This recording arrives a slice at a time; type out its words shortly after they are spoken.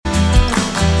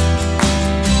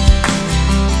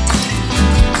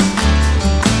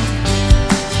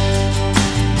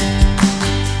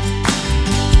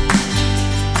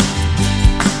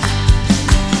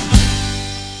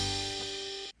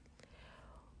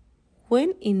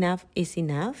When enough is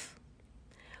enough?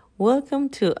 Welcome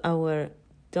to our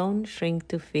Don't Shrink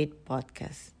to Fit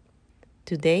podcast.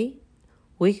 Today,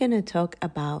 we're going to talk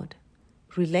about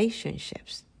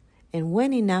relationships and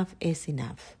when enough is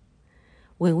enough.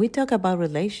 When we talk about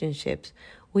relationships,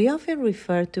 we often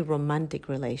refer to romantic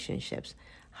relationships,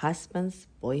 husbands,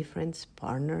 boyfriends,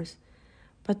 partners.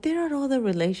 But there are other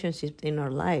relationships in our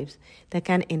lives that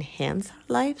can enhance our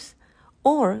lives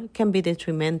or can be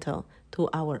detrimental to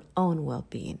our own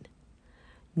well-being.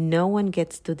 No one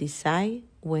gets to decide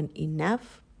when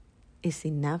enough is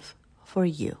enough for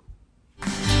you.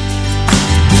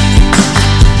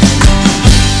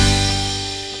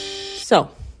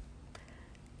 So,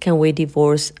 can we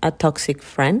divorce a toxic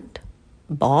friend,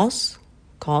 boss,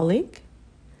 colleague?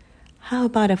 How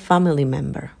about a family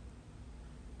member?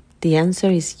 The answer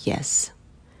is yes.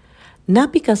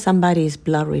 Not because somebody is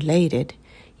blood related,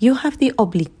 you have the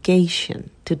obligation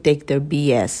to take their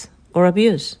BS or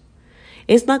abuse.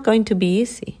 It's not going to be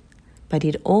easy, but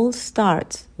it all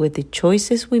starts with the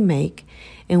choices we make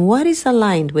and what is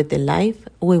aligned with the life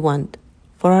we want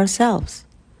for ourselves.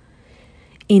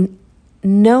 In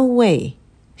no way,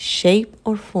 shape,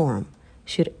 or form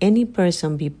should any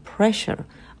person be pressured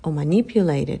or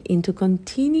manipulated into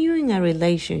continuing a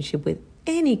relationship with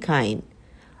any kind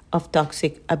of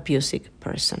toxic, abusive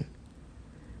person.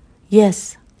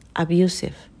 Yes,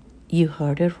 abusive. You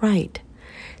heard it right.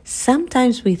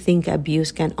 Sometimes we think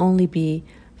abuse can only be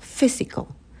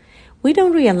physical. We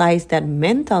don't realize that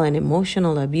mental and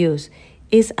emotional abuse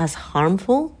is as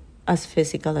harmful as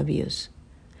physical abuse.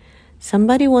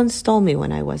 Somebody once told me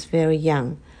when I was very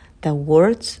young that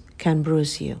words can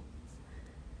bruise you.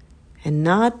 And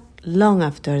not long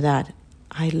after that,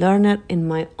 I learned it in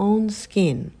my own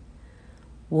skin.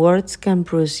 Words can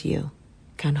bruise you,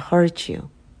 can hurt you,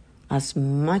 as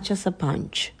much as a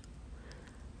punch.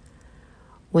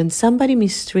 When somebody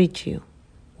mistreats you,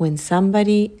 when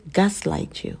somebody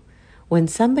gaslights you, when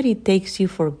somebody takes you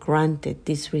for granted,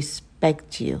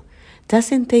 disrespects you,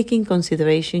 doesn't take in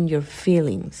consideration your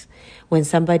feelings, when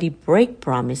somebody breaks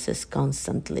promises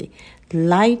constantly,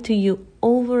 lie to you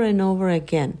over and over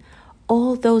again,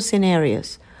 all those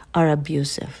scenarios are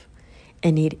abusive.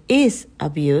 And it is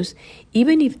abuse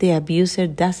even if the abuser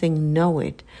doesn't know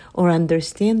it or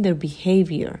understand their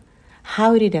behavior,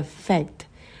 how it affects,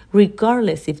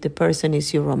 regardless if the person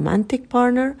is your romantic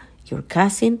partner, your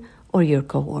cousin, or your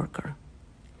coworker.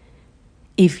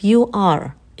 If you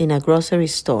are in a grocery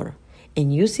store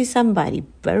and you see somebody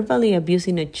verbally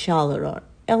abusing a child or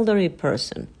elderly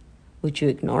person, would you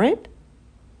ignore it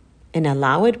and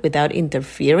allow it without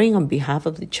interfering on behalf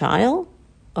of the child,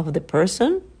 of the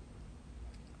person?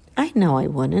 I know I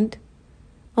wouldn't.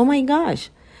 Oh my gosh,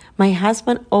 my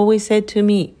husband always said to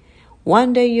me,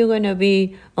 one day you're going to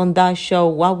be on that show,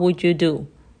 what would you do?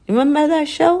 Remember that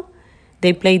show?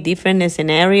 They play different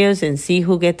scenarios and see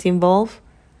who gets involved.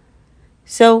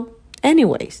 So,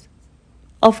 anyways,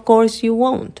 of course you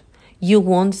won't. You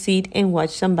won't sit and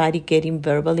watch somebody getting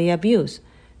verbally abused.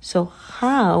 So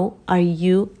how are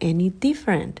you any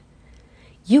different?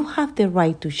 You have the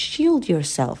right to shield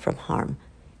yourself from harm,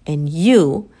 and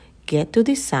you get to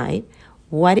decide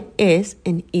what is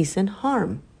and isn't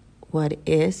harm, what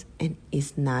is and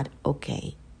is not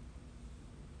okay.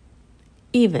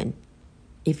 Even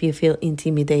if you feel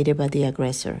intimidated by the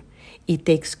aggressor, it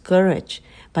takes courage.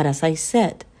 But as I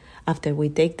said, after we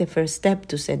take the first step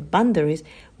to set boundaries,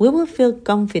 we will feel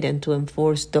confident to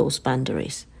enforce those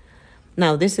boundaries.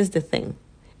 Now, this is the thing,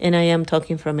 and I am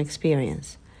talking from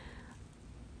experience.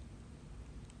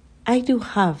 I do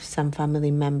have some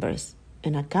family members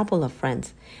and a couple of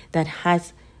friends that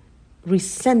has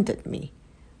resented me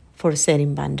for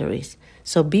setting boundaries.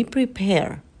 So be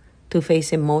prepared to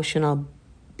face emotional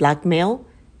blackmail,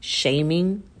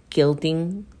 shaming,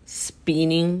 guilting,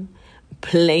 spinning,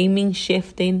 blaming,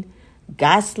 shifting,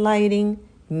 gaslighting,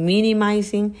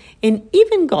 minimizing, and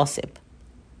even gossip.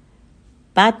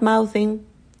 Bad-mouthing,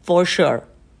 for sure,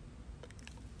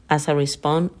 as a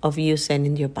response of you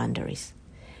setting your boundaries.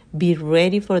 Be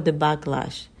ready for the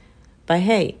backlash. But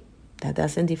hey, that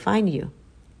doesn't define you.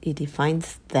 It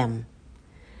defines them.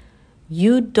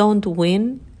 You don't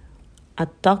win a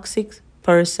toxic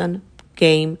person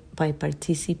game by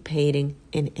participating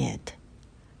in it.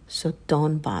 So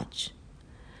don't budge.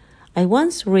 I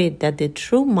once read that the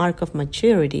true mark of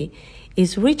maturity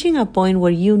is reaching a point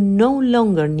where you no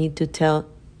longer need to tell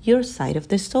your side of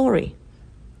the story.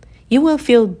 You will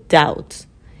feel doubts,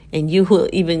 and you will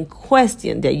even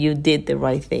question that you did the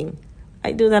right thing.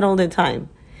 I do that all the time.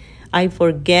 I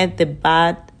forget the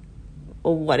bad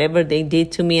or whatever they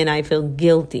did to me, and I feel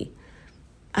guilty.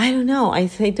 I don't know. I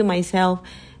say to myself,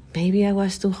 Maybe I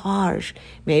was too harsh.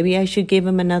 Maybe I should give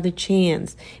them another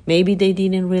chance. Maybe they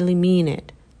didn't really mean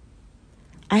it.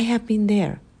 I have been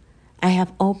there. I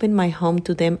have opened my home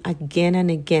to them again and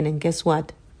again, and guess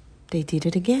what? They did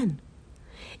it again.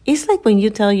 It's like when you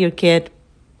tell your kid,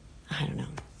 I don't know,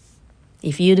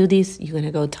 if you do this, you're going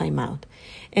to go time out.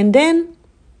 And then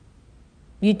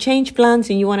you change plans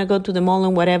and you want to go to the mall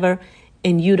and whatever,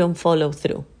 and you don't follow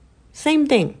through. Same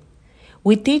thing.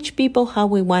 We teach people how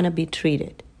we want to be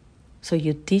treated. So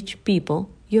you teach people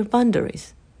your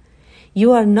boundaries.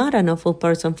 You are not an awful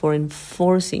person for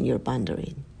enforcing your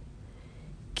boundary.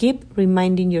 Keep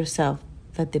reminding yourself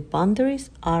that the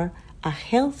boundaries are a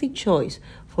healthy choice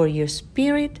for your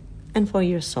spirit and for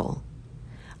your soul.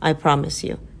 I promise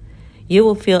you, you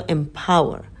will feel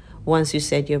empowered once you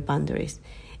set your boundaries,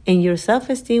 and your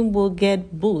self-esteem will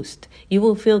get boosted. You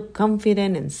will feel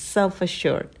confident and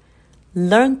self-assured.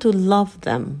 Learn to love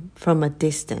them from a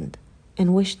distance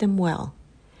and wish them well.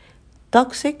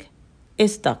 Toxic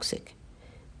is toxic,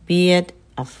 be it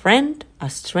a friend, a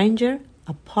stranger,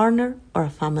 a partner, or a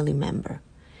family member.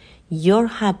 Your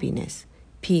happiness,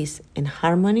 peace, and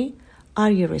harmony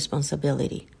are your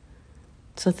responsibility.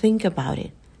 So think about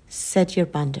it. Set your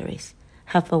boundaries.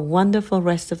 Have a wonderful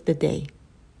rest of the day.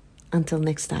 Until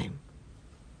next time.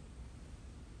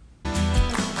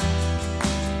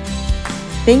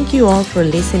 Thank you all for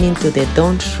listening to the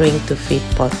Don't Shrink to Fit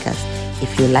podcast.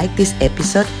 If you like this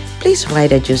episode, please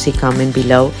write a juicy comment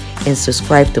below and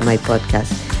subscribe to my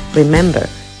podcast. Remember,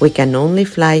 we can only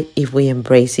fly if we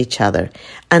embrace each other.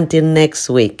 Until next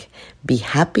week, be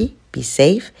happy, be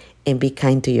safe, and be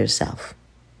kind to yourself.